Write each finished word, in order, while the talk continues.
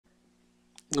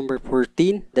Number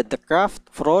 14, that the craft,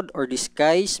 fraud, or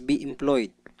disguise be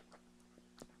employed.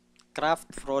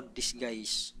 Craft, fraud,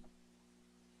 disguise.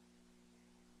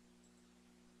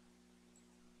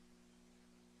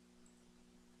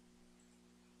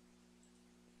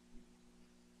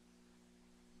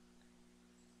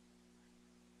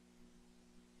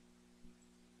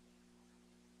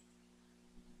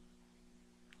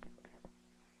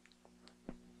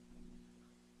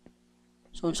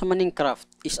 So, unsa maning craft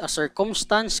is a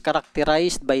circumstance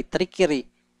characterized by trickery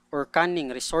or cunning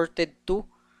resorted to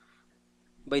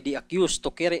by the accused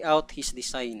to carry out his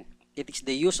design. It is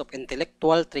the use of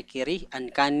intellectual trickery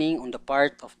and cunning on the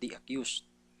part of the accused.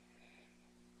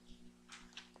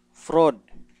 Fraud.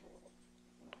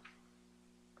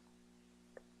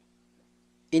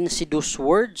 Insidious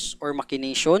words or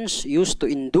machinations used to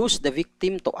induce the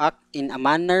victim to act in a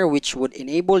manner which would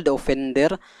enable the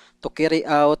offender to carry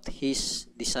out his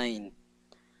design.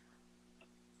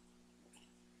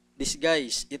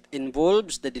 Disguise. It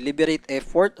involves the deliberate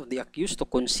effort of the accused to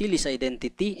conceal his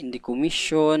identity in the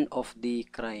commission of the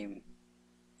crime.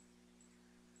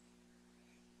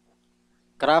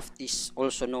 Craft is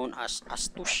also known as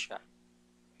astucia.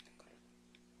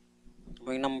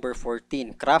 Number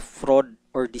 14, craft, fraud,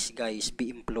 or disguise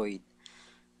be employed.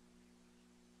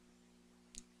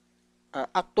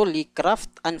 Actually,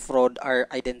 craft and fraud are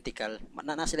identical.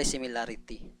 Na sila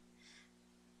similarity.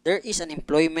 There is an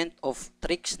employment of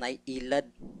tricks na ilad.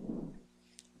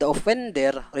 The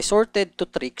offender resorted to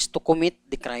tricks to commit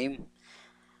the crime.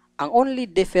 Ang only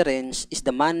difference is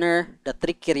the manner the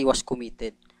trickery was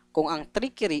committed. Kung ang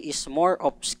trickery is more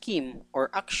of scheme or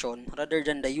action rather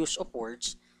than the use of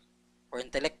words, or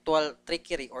intellectual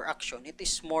trickery or action, it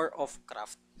is more of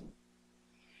craft.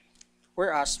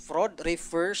 Whereas fraud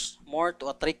refers more to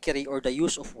a trickery or the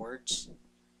use of words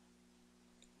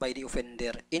by the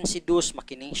offender. Insidious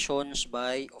machinations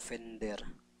by offender.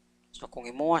 So kung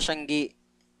imuha siyang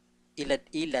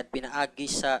ilad-ilad pinaagi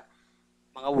sa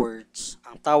mga words,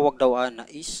 ang tawag daw ana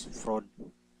is fraud.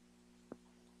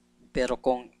 Pero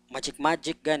kung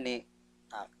magic gani,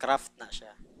 craft na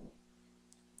siya.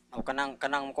 O kanang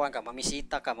kuan ka,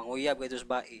 mamisita ka, manguyab ka sa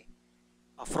bae.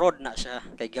 Fraud na siya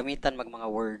kay gamitan mga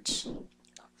words.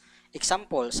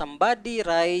 Example, somebody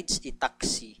rides a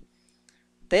taxi,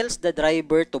 tells the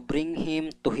driver to bring him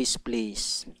to his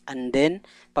place, and then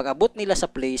pag abot nila sa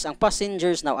place, ang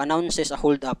passengers now announces a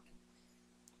hold up.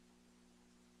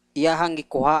 Iyahang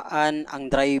gikuhaan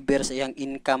ang driver sa iyang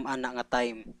income ana nga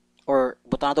time, or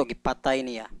buta na to gipatay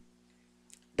niya.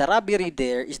 The robbery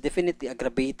there is definitely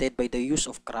aggravated by the use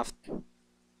of craft.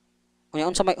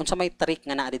 Unsa may trick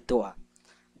nga naa didto.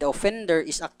 The offender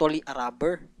is actually a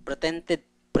robber,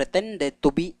 pretended to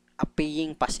be a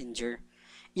paying passenger.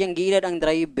 Iyang gilad ang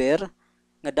driver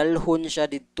nga dalhon siya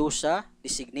didto sa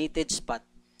designated spot.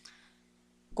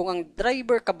 Kung ang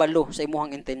driver kabalo sa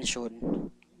imuhang intensyon,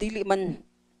 dili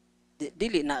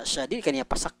kaniya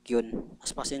pasakyon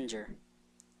as passenger.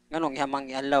 Nganong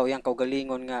ihamang ialaw yang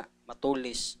kaugalingon nga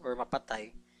matulis or mapatay.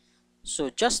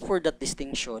 So just for that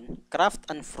distinction, craft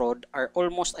and fraud are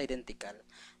almost identical.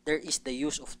 There is the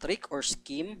use of trick or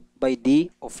scheme by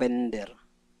the offender.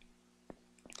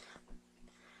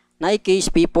 Na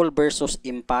case people versus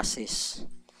impasses.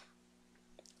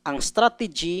 Ang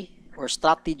strategy or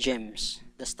stratagems,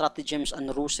 the stratagems and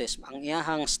ruses, ang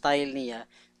iyahang style niya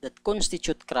that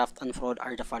constitute craft and fraud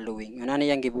are the following. Yun na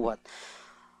niyang gibuhat.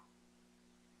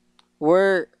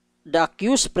 Where the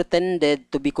accused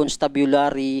pretended to be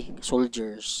constabulary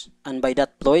soldiers, and by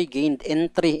that ploy gained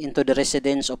entry into the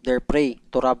residence of their prey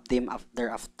to rob them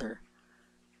thereafter.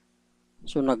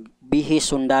 So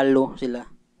nagbihis sundalo sila.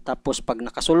 Tapos pag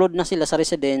nakasulod na sila sa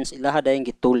residence, ilaha dayang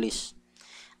gitulis.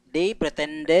 They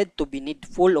pretended to be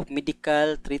needful of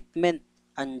medical treatment,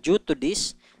 and due to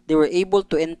this, they were able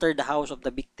to enter the house of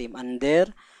the victim and there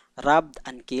robbed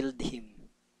and killed him.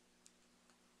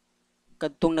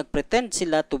 Kadtong nagpretend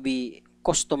sila to be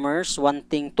customers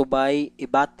wanting to buy a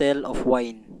bottle of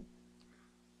wine.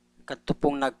 Kadto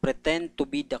pong nagpretend to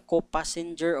be the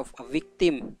co-passenger of a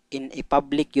victim in a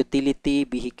public utility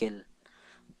vehicle.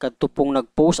 Kadto pong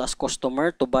nagpose as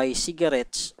customer to buy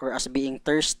cigarettes or as being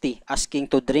thirsty, asking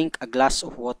to drink a glass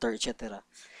of water, etc.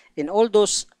 In all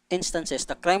those instances,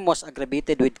 the crime was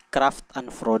aggravated with craft and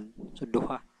fraud. So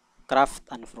duha, craft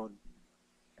and fraud.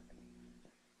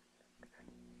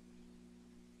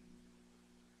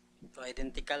 So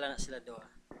identical na sila duha.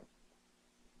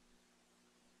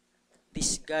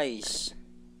 Disguise.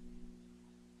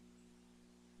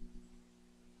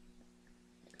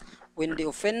 When the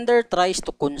offender tries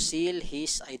to conceal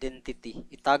his identity,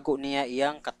 itago niya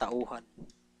iyang katauhan.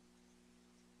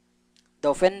 The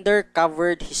offender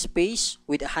covered his face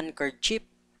with a handkerchief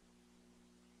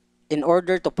in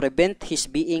order to prevent his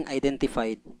being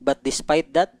identified. But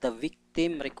despite that, the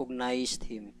victim recognized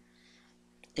him.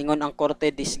 Ingon ang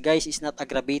korte, this guys is not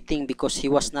aggravating because he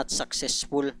was not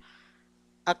successful.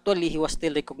 Actually, he was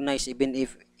still recognized even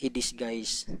if he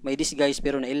disguised. May disguise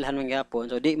pero nailhan man gyapon.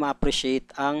 So, di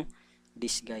ma-appreciate ang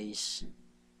disguise.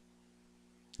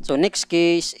 So, next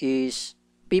case is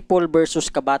People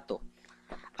versus Kabato.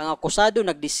 Ang akusado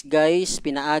nag-disguise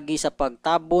pinaagi sa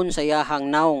pagtabon sa iyahang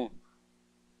naong.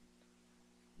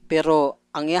 Pero,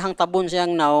 ang iyahang tabon sa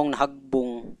iyang naong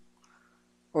nahagbong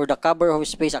or the cover of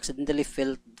his face accidentally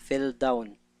fell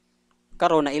down.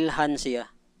 Karon nailhan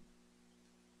siya.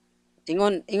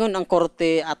 Ingon ang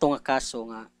korte ato nga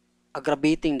kaso nga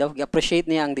aggravating daw, gi-appreciate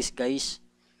niya ang disguise.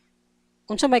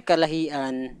 Unsa may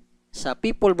kalahian sa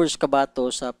People versus Kabato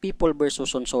sa People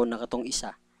versus Sonsona katong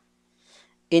isa.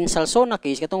 In Salsona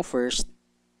case katong first,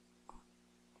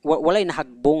 walay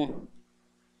nahagbong.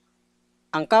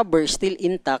 Ang cover still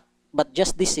intact but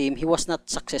just the same he was not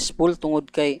successful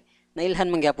tungod kay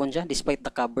nailhan man gyapon siya despite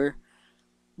the cover.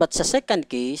 But sa second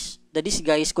case, the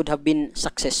disguise could have been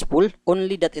successful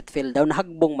only that it fell down,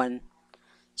 nahagbong man.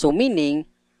 So meaning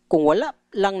kung wala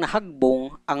lang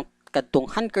nahagbong ang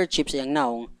kadtong handkerchief sa iyang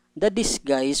naong, the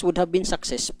disguise would have been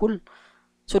successful.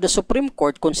 So the Supreme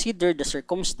Court considered the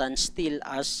circumstance still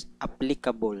as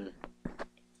applicable.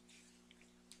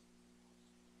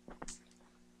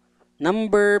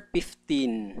 Number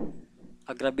 15,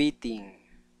 aggravating.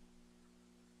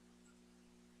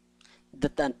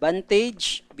 That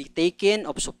advantage be taken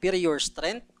of superior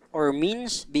strength or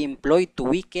means be employed to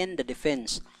weaken the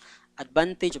defense.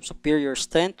 Advantage of superior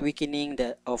strength, weakening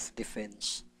the of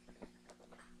defense.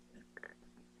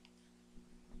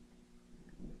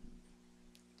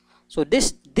 So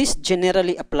this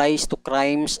generally applies to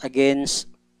crimes against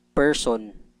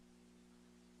person.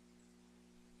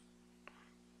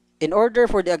 In order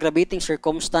for the aggravating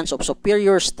circumstance of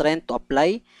superior strength to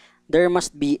apply, there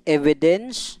must be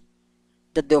evidence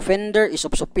that the offender is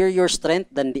of superior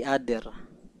strength than the other.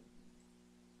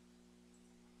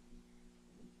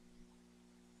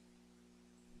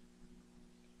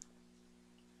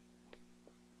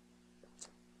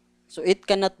 So it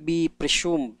cannot be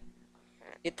presumed.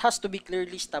 It has to be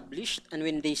clearly established, and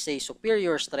when they say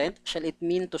superior strength, shall it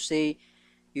mean to say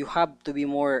you have to be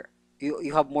more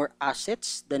you have more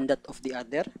assets than that of the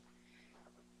other?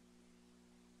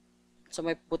 So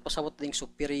may put pasabot ding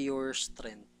superior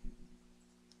strength.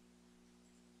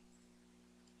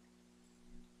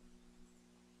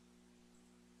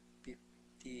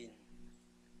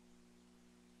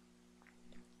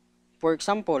 For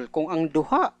example, kung ang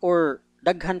duha or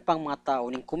daghan pang mga tao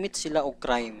ning commit sila og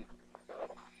crime,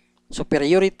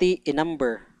 superiority in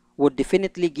number would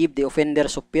definitely give the offender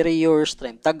superior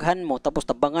strength. Daghan mo tapos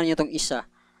tabangan niya tong isa.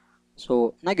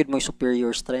 So, nagyud mo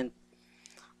superior strength.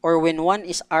 Or when one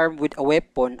is armed with a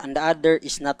weapon and the other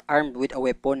is not armed with a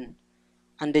weapon,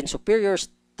 and then superior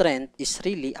strength is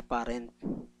really apparent.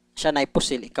 Siya na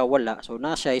pusil, ikaw wala. So,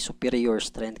 na siya ay superior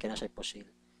strength kaya na siya pusil.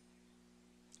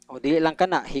 O dili lang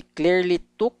kana, he clearly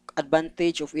took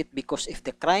advantage of it because if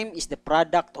the crime is the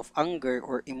product of anger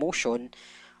or emotion,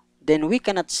 then we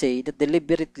cannot say that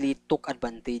deliberately took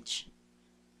advantage.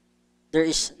 There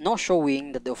is no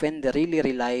showing that the offender really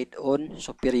relied on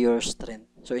superior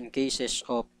strength. So in cases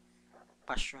of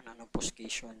passion and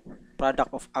obfuscation,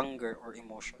 product of anger or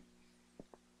emotion.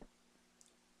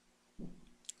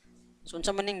 So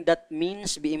unsa maning that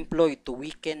means be employed to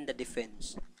weaken the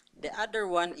defense. The other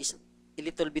one is a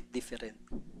little bit different.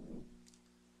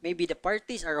 Maybe the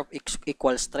parties are of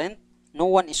equal strength, no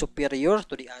one is superior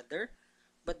to the other,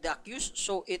 but the accused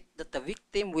saw it that the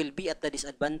victim will be at a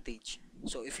disadvantage.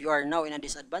 So if you are now in a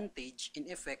disadvantage,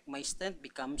 in effect, my strength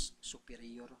becomes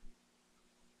superior.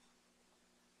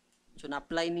 So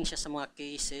na-apply ning siya sa mga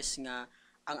cases nga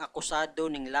ang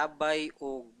akusado ning labay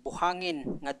o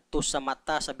buhangin ngadto sa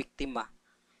mata sa biktima.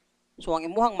 So ang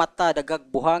imuhang mata dagag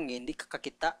buhangin, di ka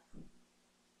kakita.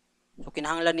 So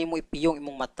kinahanglan nimo ipiyong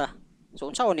imong mata. So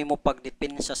unsaon nimo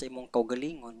pagdepensa sa imong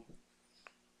kaugalingon?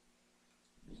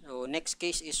 So next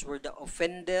case is where the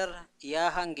offender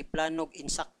iyahang giplanog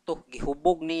insakto,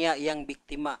 gihubog niya iyang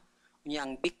biktima. Unya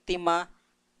ang biktima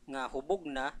nga hubog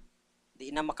na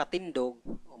di na makatindog,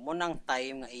 mo nang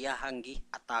time nga iyahang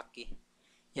gi-atake,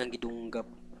 iyang gidunggab.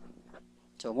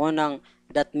 So mo nang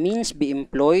that means be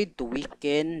employed to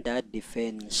weaken the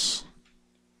defense.